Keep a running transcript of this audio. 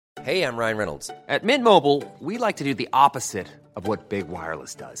Hey, I'm Ryan Reynolds. At Mint Mobile, we like to do the opposite of what Big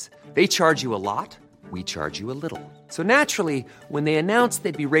Wireless does. They charge you a lot, we charge you a little. So naturally, when they announced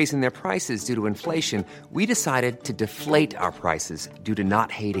they'd be raising their prices due to inflation, we decided to deflate our prices due to not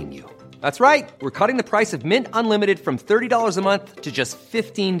hating you. That's right. We're cutting the price of Mint Unlimited from $30 a month to just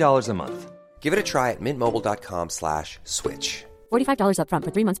 $15 a month. Give it a try at mintmobile.com/switch. $45 up front for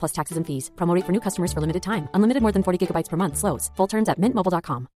 3 months plus taxes and fees. Promo rate for new customers for limited time. Unlimited more than 40 gigabytes per month. Slows full terms at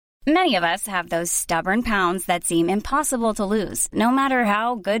mintmobile.com. Many of us have those stubborn pounds that seem impossible to lose, no matter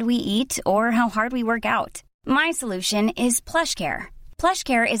how good we eat or how hard we work out. My solution is PlushCare.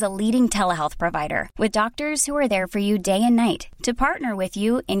 PlushCare is a leading telehealth provider with doctors who are there for you day and night to partner with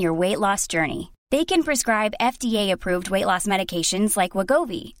you in your weight loss journey. They can prescribe FDA-approved weight loss medications like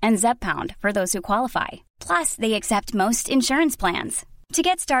Wegovy and Zepbound for those who qualify. Plus, they accept most insurance plans. To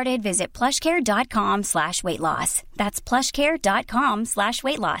get started, visit plushcare.com/weightloss. That's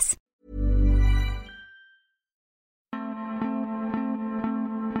plushcare.com/weightloss.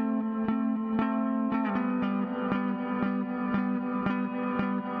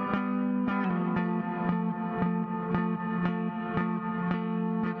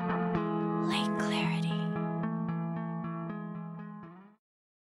 Lake Clarity.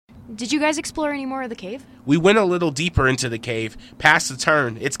 Did you guys explore any more of the cave? We went a little deeper into the cave, past the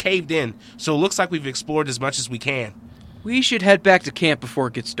turn. It's caved in, so it looks like we've explored as much as we can. We should head back to camp before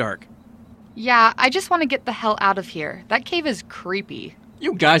it gets dark. Yeah, I just want to get the hell out of here. That cave is creepy.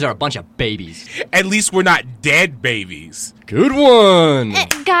 You guys are a bunch of babies. At least we're not dead babies. Good one!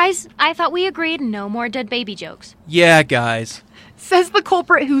 Guys, I thought we agreed no more dead baby jokes. Yeah, guys. Says the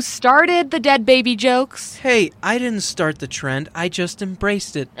culprit who started the dead baby jokes. Hey, I didn't start the trend. I just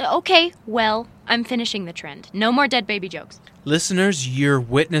embraced it. Okay, well, I'm finishing the trend. No more dead baby jokes. Listeners, you're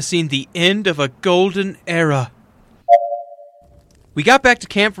witnessing the end of a golden era. We got back to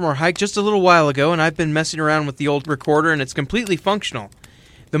camp from our hike just a little while ago, and I've been messing around with the old recorder, and it's completely functional.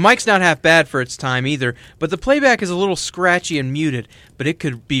 The mic's not half bad for its time either, but the playback is a little scratchy and muted, but it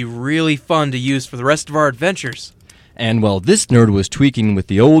could be really fun to use for the rest of our adventures. And while this nerd was tweaking with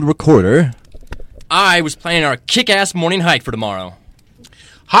the old recorder, I was planning our kick-ass morning hike for tomorrow.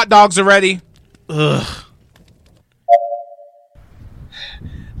 Hot dogs are ready. Ugh.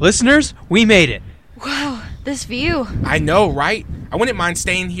 Listeners, we made it. Wow, this view. I know, right? I wouldn't mind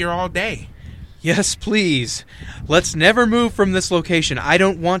staying here all day. Yes, please. Let's never move from this location. I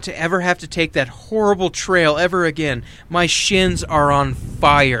don't want to ever have to take that horrible trail ever again. My shins are on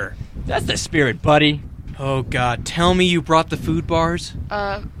fire. That's the spirit, buddy. Oh, God. Tell me you brought the food bars?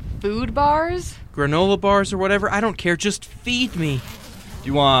 Food bars? Granola bars or whatever? I don't care. Just feed me. Do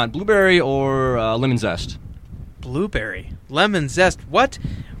you want blueberry or lemon zest? Blueberry? Lemon zest? What?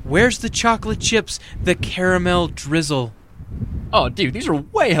 Where's the chocolate chips? The caramel drizzle? Oh, dude, these are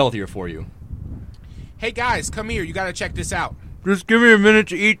way healthier for you. Hey, guys, come here. You gotta check this out. Just give me a minute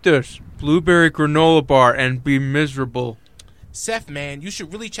to eat this. Blueberry granola bar and be miserable. Seth, man, you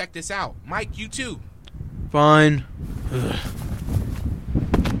should really check this out. Mike, you too. Fine. Ugh.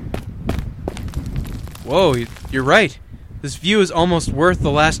 Whoa, you're right. This view is almost worth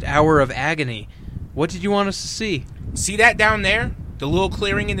the last hour of agony. What did you want us to see? See that down there? The little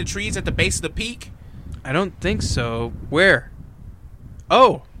clearing in the trees at the base of the peak? I don't think so. Where?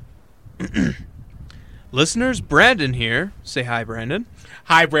 Oh. Listeners, Brandon here. Say hi, Brandon.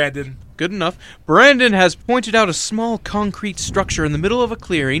 Hi, Brandon. Good enough. Brandon has pointed out a small concrete structure in the middle of a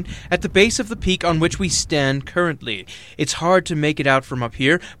clearing at the base of the peak on which we stand currently. It's hard to make it out from up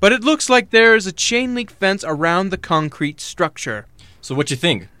here, but it looks like there is a chain link fence around the concrete structure. So what you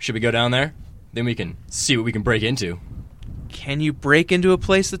think? Should we go down there? Then we can see what we can break into. Can you break into a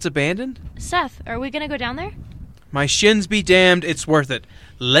place that's abandoned? Seth, are we gonna go down there? My shins be damned, it's worth it.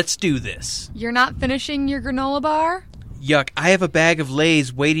 Let's do this. You're not finishing your granola bar? Yuck, I have a bag of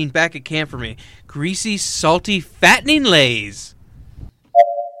Lay's waiting back at camp for me. Greasy, salty, fattening Lay's.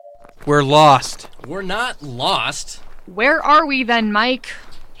 We're lost. We're not lost. Where are we then, Mike?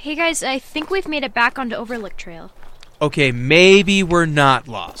 Hey guys, I think we've made it back onto Overlook Trail. Okay, maybe we're not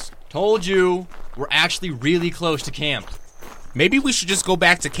lost. Told you. We're actually really close to camp. Maybe we should just go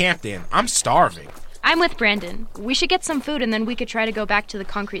back to camp then. I'm starving. I'm with Brandon. We should get some food and then we could try to go back to the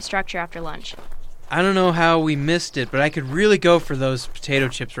concrete structure after lunch. I don't know how we missed it, but I could really go for those potato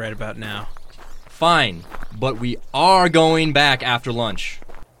chips right about now. Fine, but we are going back after lunch.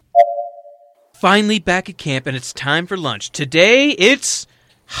 Finally back at camp, and it's time for lunch. Today, it's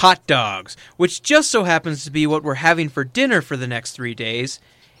hot dogs, which just so happens to be what we're having for dinner for the next 3 days.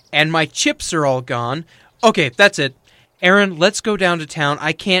 And my chips are all gone. Okay, that's it. Aaron, let's go down to town.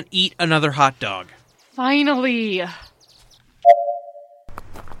 I can't eat another hot dog. Finally.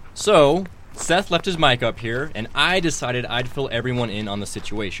 So, Seth left his mic up here, and I decided I'd fill everyone in on the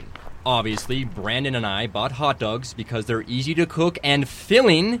situation. Obviously, Brandon and I bought hot dogs because they're easy to cook and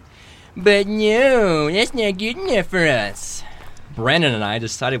filling, but no, that's not good enough for us. Brandon and I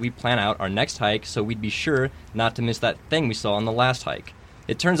decided we'd plan out our next hike so we'd be sure not to miss that thing we saw on the last hike.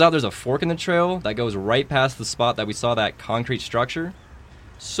 It turns out there's a fork in the trail that goes right past the spot that we saw that concrete structure.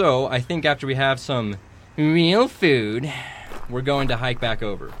 So, I think after we have some real food, we're going to hike back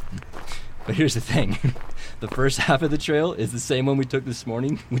over. But here's the thing. The first half of the trail is the same one we took this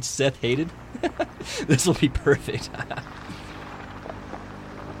morning, which Seth hated. This will be perfect.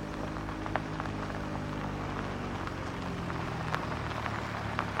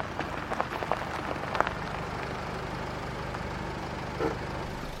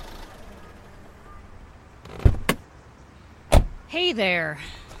 Hey there.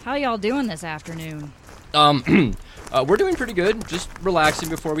 How y'all doing this afternoon? We're doing pretty good. Just relaxing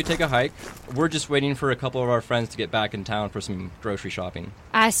before we take a hike. We're just waiting for a couple of our friends to get back in town for some grocery shopping.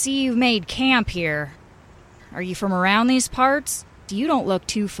 I see you've made camp here. Are you from around these parts? You don't look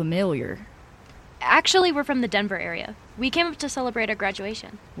too familiar. Actually, we're from the Denver area. We came up to celebrate our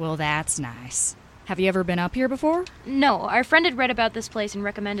graduation. Well, that's nice. Have you ever been up here before? No, our friend had read about this place and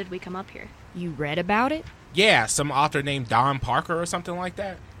recommended we come up here. You read about it? Yeah, some author named Don Parker or something like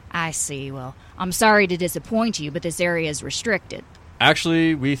that. I see. Well, I'm sorry to disappoint you, but this area is restricted.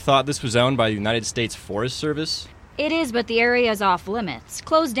 Actually, we thought this was owned by the United States Forest Service. It is, but the area is off limits.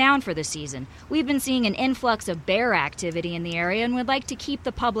 Closed down for the season. We've been seeing an influx of bear activity in the area and would like to keep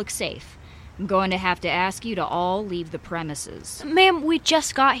the public safe. I'm going to have to ask you to all leave the premises. Ma'am, we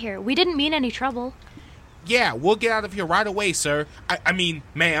just got here. We didn't mean any trouble. Yeah, we'll get out of here right away, sir. I mean,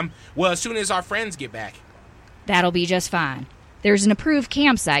 ma'am. Well, as soon as our friends get back. That'll be just fine. There's an approved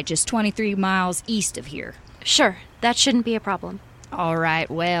campsite just 23 miles east of here. Sure, that shouldn't be a problem. All right,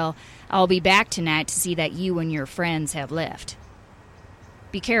 well, I'll be back tonight to see that you and your friends have left.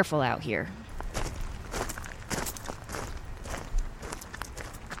 Be careful out here.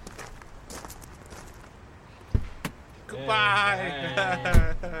 Goodbye.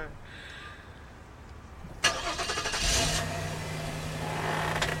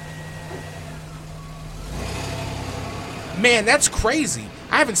 Man, that's crazy.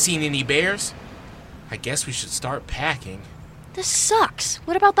 I haven't seen any bears. I guess we should start packing. This sucks.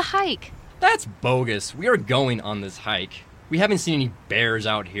 What about the hike? That's bogus. We are going on this hike. We haven't seen any bears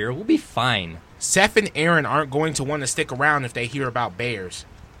out here. We'll be fine. Seth and Aaron aren't going to want to stick around if they hear about bears.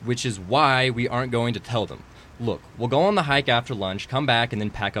 Which is why we aren't going to tell them. Look, we'll go on the hike after lunch, come back, and then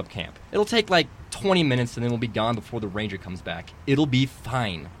pack up camp. It'll take like 20 minutes, and then we'll be gone before the ranger comes back. It'll be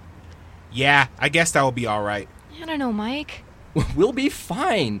fine. Yeah, I guess that will be all right. I don't know, Mike. We'll be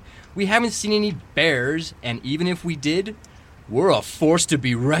fine. We haven't seen any bears, and even if we did, we're a force to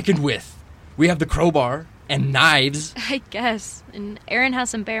be reckoned with. We have the crowbar and knives. I guess. And Aaron has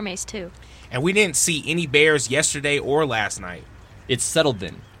some bear mace, too. And we didn't see any bears yesterday or last night. It's settled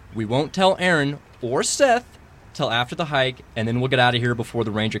then. We won't tell Aaron or Seth till after the hike, and then we'll get out of here before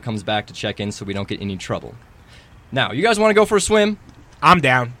the ranger comes back to check in so we don't get any trouble. Now, you guys want to go for a swim? I'm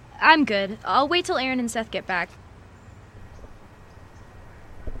down. I'm good. I'll wait till Aaron and Seth get back.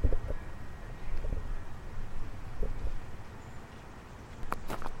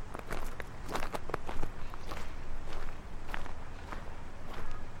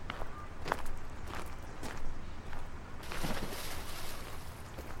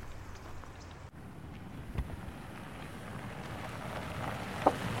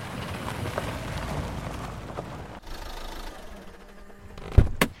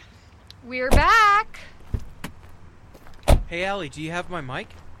 We're back. Hey, Allie, do you have my mic?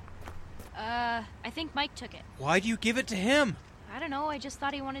 I think Mike took it. Why'd you give it to him? I don't know. I just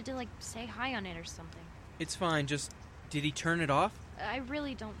thought he wanted to, say hi on it or something. It's fine. Just, did he turn it off? I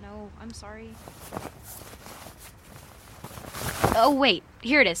really don't know. I'm sorry. Oh, wait.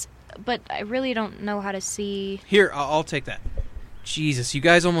 Here it is. But I really don't know how to see... Here, I'll take that. Jesus, you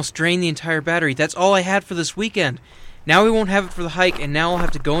guys almost drained the entire battery. That's all I had for this weekend. Now we won't have it for the hike, and now I'll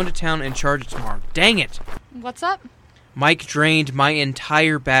have to go into town and charge it tomorrow. Dang it! What's up? Mike drained my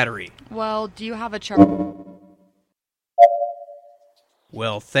entire battery. Well, do you have a charge?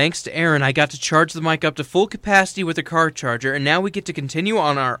 Well, thanks to Aaron, I got to charge the mic up to full capacity with a car charger, and now we get to continue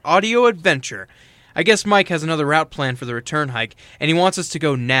on our audio adventure. I guess Mike has another route planned for the return hike, and he wants us to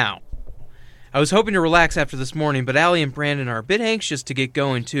go now. I was hoping to relax after this morning, but Allie and Brandon are a bit anxious to get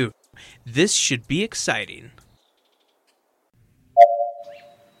going, too. This should be exciting.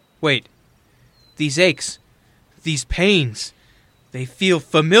 Wait, these aches, these pains, they feel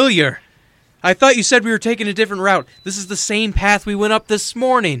familiar. I thought you said we were taking a different route. This is the same path we went up this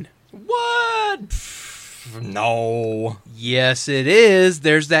morning. What? Pfft, no. Yes, it is.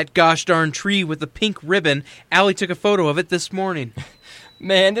 There's that gosh darn tree with the pink ribbon. Allie took a photo of it this morning.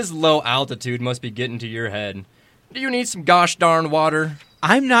 Man, this low altitude must be getting to your head. Do you need some gosh darn water?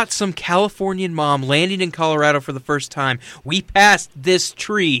 I'm not some Californian mom landing in Colorado for the first time. We passed this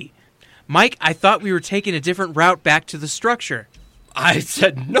tree. Mike, I thought we were taking a different route back to the structure. I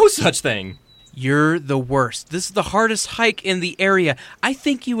said no such thing. You're the worst. This is the hardest hike in the area. I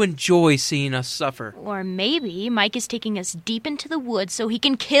think you enjoy seeing us suffer. Or maybe Mike is taking us deep into the woods so he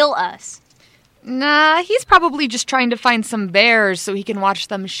can kill us. Nah, he's probably just trying to find some bears so he can watch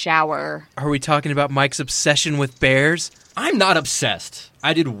them shower. Are we talking about Mike's obsession with bears? I'm not obsessed.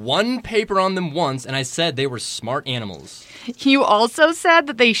 I did one paper on them once, and I said they were smart animals. You also said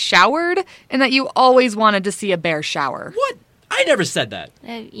that they showered and that you always wanted to see a bear shower. What? I never said that.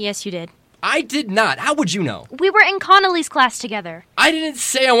 Yes, you did. I did not. How would you know? We were in Connolly's class together. I didn't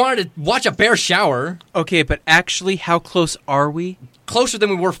say I wanted to watch a bear shower. Okay, but actually, how close are we? Closer than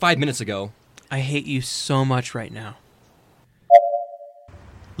we were 5 minutes ago. I hate you so much right now.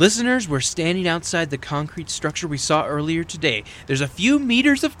 Listeners, we're standing outside the concrete structure we saw earlier today. There's a few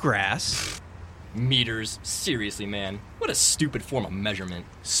meters of grass. Meters? Seriously, man. What a stupid form of measurement.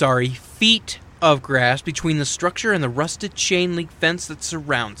 Sorry, feet of grass between the structure and the rusted chain link fence that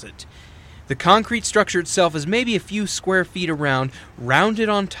surrounds it. The concrete structure itself is maybe a few square feet around, rounded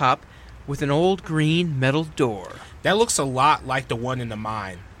on top, with an old green metal door. That looks a lot like the one in the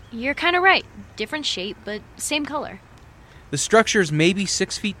mine. You're kind of right. Different shape, but same color. The structure is maybe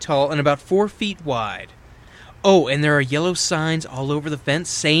 6 feet tall and about 4 feet wide. Oh, and there are yellow signs all over the fence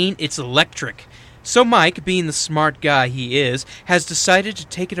saying it's electric. So Mike, being the smart guy he is, has decided to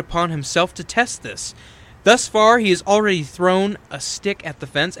take it upon himself to test this. Thus far, he has already thrown a stick at the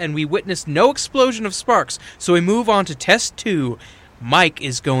fence, and we witnessed no explosion of sparks, so we move on to test 2. Mike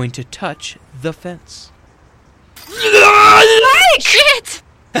is going to touch the fence. Mike! Shit!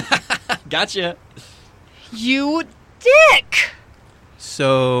 Gotcha. You dick!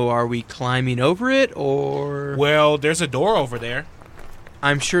 So, are we climbing over it, or...? Well, there's a door over there.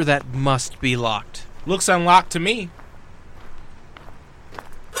 I'm sure that must be locked. Looks unlocked to me.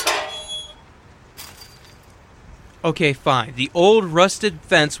 Okay, fine. The old rusted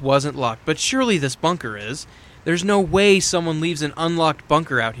fence wasn't locked, but surely this bunker is. There's no way someone leaves an unlocked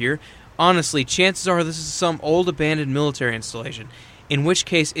bunker out here. Honestly, chances are this is some old abandoned military installation, in which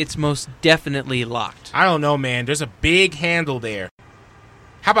case it's most definitely locked. I don't know, man. There's a big handle there.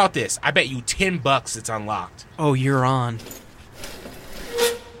 How about this? I bet you $10 it's unlocked. Oh, you're on.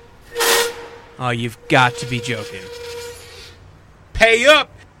 Oh, you've got to be joking. Pay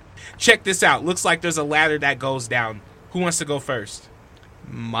up! Check this out. Looks like there's a ladder that goes down. Who wants to go first?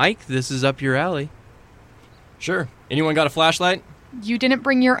 Mike, this is up your alley. Sure. Anyone got a flashlight? You didn't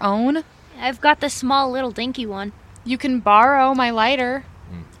bring your own? I've got the small little dinky one. You can borrow my lighter.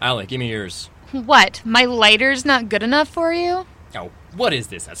 Alec, give me yours. What? My lighter's not good enough for you? Oh, what is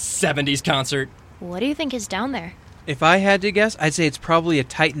this, a 70s concert? What do you think is down there? If I had to guess, I'd say it's probably a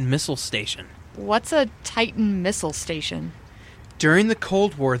Titan missile station. What's a Titan missile station? During the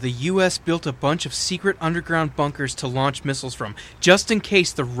Cold War, the U.S. built a bunch of secret underground bunkers to launch missiles from, just in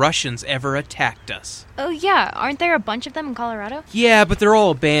case the Russians ever attacked us. Oh yeah, aren't there a bunch of them in Colorado? Yeah, but they're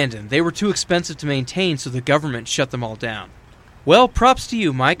all abandoned. They were too expensive to maintain, so the government shut them all down. Well, props to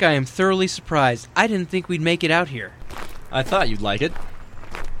you, Mike. I am thoroughly surprised. I didn't think we'd make it out here. I thought you'd like it.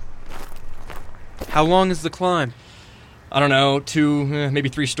 How long is the climb? I don't know, 2, maybe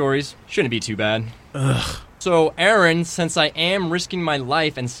 3 stories. Shouldn't be too bad. Ugh. So, Aaron, since I am risking my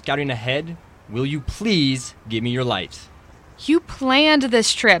life and scouting ahead, will you please give me your light? You planned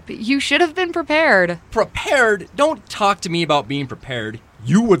this trip. You should have been prepared. Prepared? Don't talk to me about being prepared.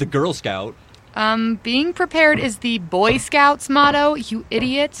 You were the Girl Scout. Being prepared is the Boy Scouts motto, you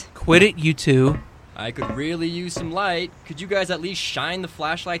idiot. Quit it, you two. I could really use some light. Could you guys at least shine the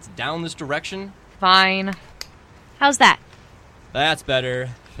flashlights down this direction? Fine. How's that? That's better.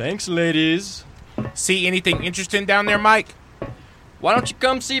 Thanks, ladies. See anything interesting down there, Mike? Why don't you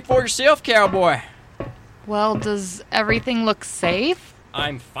come see for yourself, cowboy? Well, does everything look safe?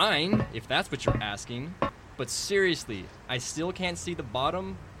 I'm fine, if that's what you're asking. But seriously, I still can't see the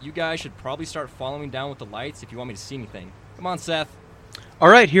bottom. You guys should probably start following down with the lights if you want me to see anything. Come on, Seth. All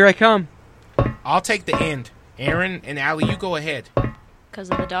right, here I come. I'll take the end. Aaron and Allie, you go ahead. 'Cause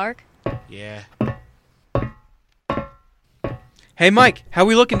of the dark? Yeah. Hey, Mike, how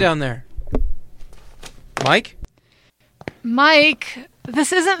we looking down there? Mike? Mike,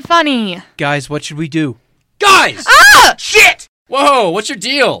 this isn't funny. Guys, what should we do? Guys! Ah! Shit! Whoa, what's your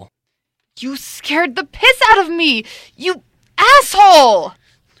deal? You scared the piss out of me! You asshole!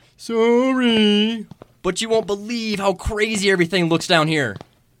 Sorry. But you won't believe how crazy everything looks down here.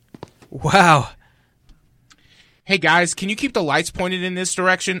 Wow. Hey guys, can you keep the lights pointed in this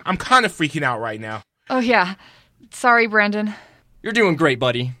direction? I'm kind of freaking out right now. Oh yeah. Sorry, Brandon. You're doing great,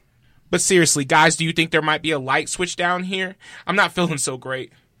 buddy. But seriously, guys, do you think there might be a light switch down here? I'm not feeling so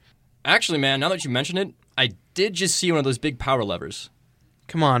great. Actually, man, now that you mention it, I did just see one of those big power levers.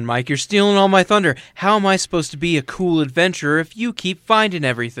 Come on, Mike, you're stealing all my thunder. How am I supposed to be a cool adventurer if you keep finding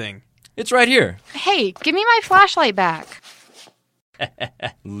everything? It's right here. Hey, give me my flashlight back.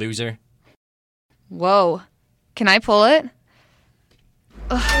 Loser. Whoa. Can I pull it?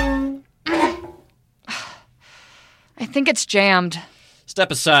 Ugh. I think it's jammed.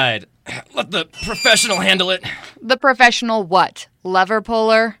 Step aside. Let the professional handle it. The professional what? Lever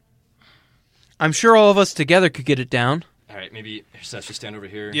puller? I'm sure all of us together could get it down. All right, maybe Seth should stand over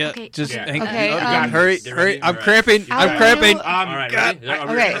here. Yeah, Okay. just Yeah. hang Okay, hurry, Get hurry. ready. I'm All cramping. right. I'm cramping. All right, God. ready? Are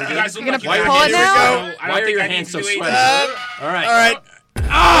we Okay. ready? You guys look You're like gonna you pull have it your now? hands so- I Why don't are think your I need hands to so do sweaty? anything. All right. All right.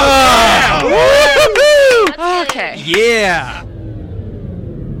 Okay. Yeah.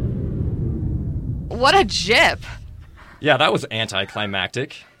 What a jip. Yeah, that was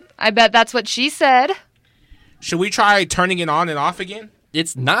anticlimactic. I bet that's what she said. Should we try turning it on and off again?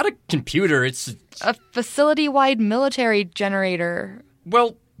 It's not a computer, it's... A facility-wide military generator.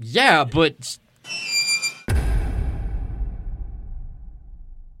 Well, yeah, but...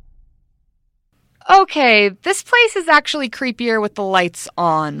 Okay, this place is actually creepier with the lights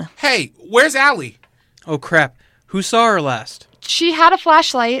on. Hey, where's Allie? Oh, crap. Who saw her last? She had a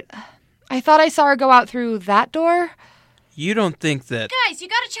flashlight. I thought I saw her go out through that door. You don't think that... Guys, you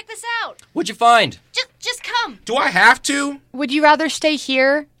gotta check this out. What'd you find? Just come. Do I have to? Would you rather stay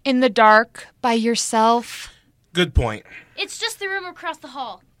here, in the dark, by yourself? Good point. It's just the room across the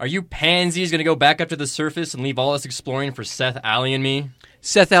hall. Are you pansies gonna go back up to the surface and leave all us exploring for Seth, Allie, and me?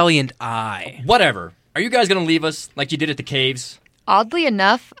 Seth, Allie, and I. Whatever. Are you guys gonna leave us like you did at the caves? Oddly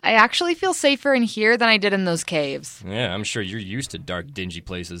enough, I actually feel safer in here than I did in those caves. Yeah, I'm sure you're used to dark, dingy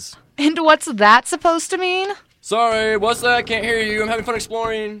places. And what's that supposed to mean? Sorry, what's that? Can't hear you. I'm having fun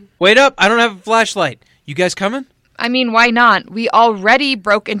exploring. Wait up. I don't have a flashlight. You guys coming? I mean, why not? We already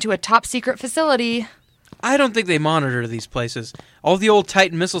broke into a top-secret facility. I don't think they monitor these places. All the old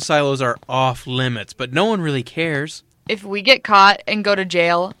Titan missile silos are off limits, but no one really cares. If we get caught and go to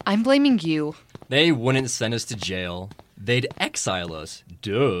jail, I'm blaming you. They wouldn't send us to jail. They'd exile us.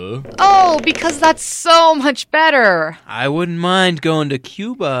 Duh. Oh, because that's so much better. I wouldn't mind going to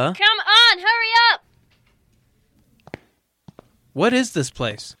Cuba. Come on, hurry up. What is this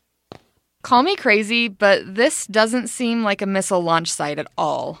place? Call me crazy, but this doesn't seem like a missile launch site at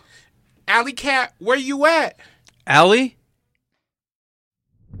all. Alley Cat, where you at? Allie?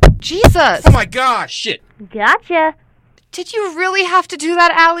 Jesus! Oh my gosh! Shit. Gotcha. Did you really have to do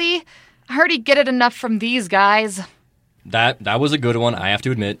that, Allie? I already get it enough from these guys. That was a good one, I have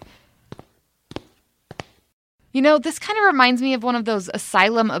to admit. You know, this kind of reminds me of one of those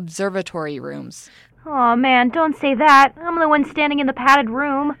asylum observatory rooms. Oh man, don't say that. I'm the one standing in the padded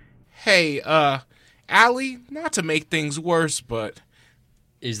room. Hey, Allie, not to make things worse, but...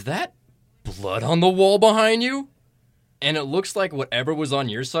 Is that blood on the wall behind you? And it looks like whatever was on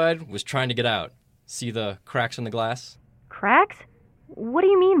your side was trying to get out. See the cracks in the glass? Cracks? What do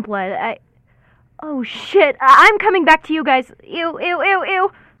you mean, blood? Oh shit, I'm coming back to you guys. Ew, ew, ew,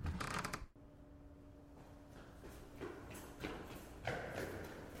 ew.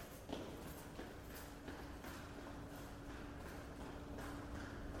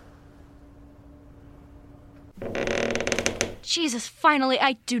 Jesus, finally,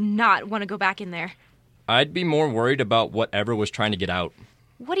 I do not want to go back in there. I'd be more worried about whatever was trying to get out.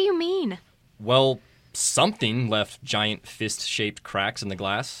 What do you mean? Well, something left giant fist-shaped cracks in the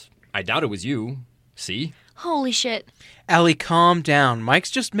glass. I doubt it was you. See? Holy shit. Allie, calm down.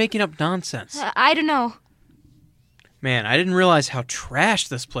 Mike's just making up nonsense. I don't know. Man, I didn't realize how trash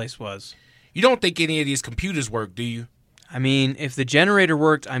this place was. You don't think any of these computers work, do you? I mean, if the generator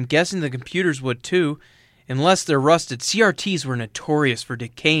worked, I'm guessing the computers would too. Unless they're rusted, CRTs were notorious for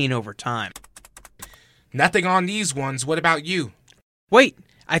decaying over time. Nothing on these ones. What about you? Wait,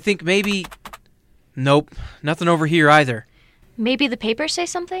 I think maybe... Nope, nothing over here either. Maybe the papers say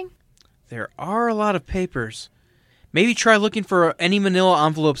something? There are a lot of papers. Maybe try looking for any manila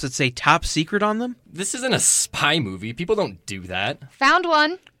envelopes that say top secret on them? This isn't a spy movie. People don't do that. Found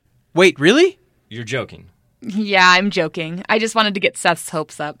one. Wait, really? You're joking. Yeah, I'm joking. I just wanted to get Seth's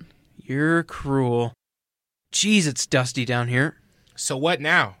hopes up. You're cruel. Jeez, it's dusty down here. So what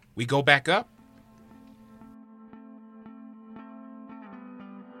now? We go back up?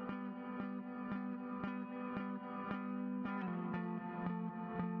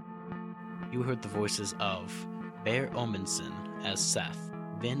 you heard the voices of Bear Omenson as Seth,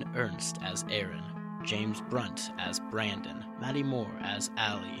 Vin Ernst as Aaron, James Brunt as Brandon, Maddie Moore as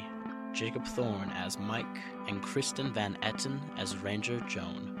Allie, Jacob Thorne as Mike, and Kristen Van Etten as Ranger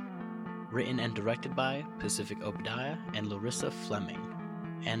Joan. Written and directed by Pacific Obadiah and Larissa Fleming,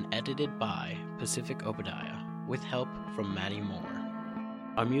 and edited by Pacific Obadiah, with help from Maddie Moore.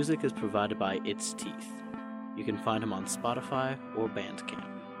 Our music is provided by It's Teeth. You can find him on Spotify or Bandcamp.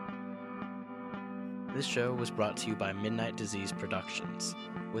 This show was brought to you by Midnight Disease Productions,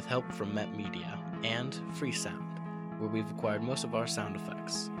 with help from Met Media and Freesound, where we've acquired most of our sound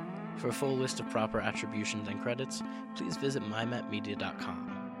effects. For a full list of proper attributions and credits, please visit mymetmedia.com.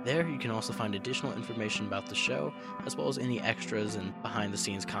 There you can also find additional information about the show, as well as any extras and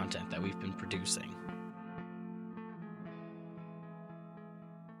behind-the-scenes content that we've been producing.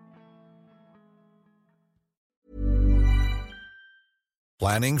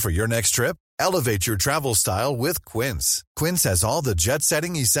 Planning for your next trip? Elevate your travel style with Quince. Quince has all the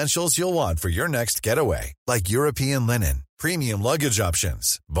jet-setting essentials you'll want for your next getaway, like European linen, premium luggage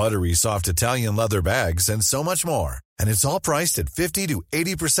options, buttery soft Italian leather bags, and so much more. And it's all priced at 50 to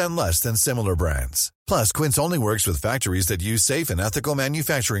 80% less than similar brands. Plus, Quince only works with factories that use safe and ethical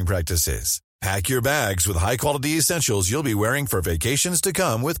manufacturing practices. Pack your bags with high-quality essentials you'll be wearing for vacations to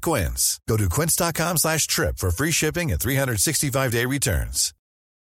come with Quince. Go to quince.com/trip for free shipping and 365-day returns.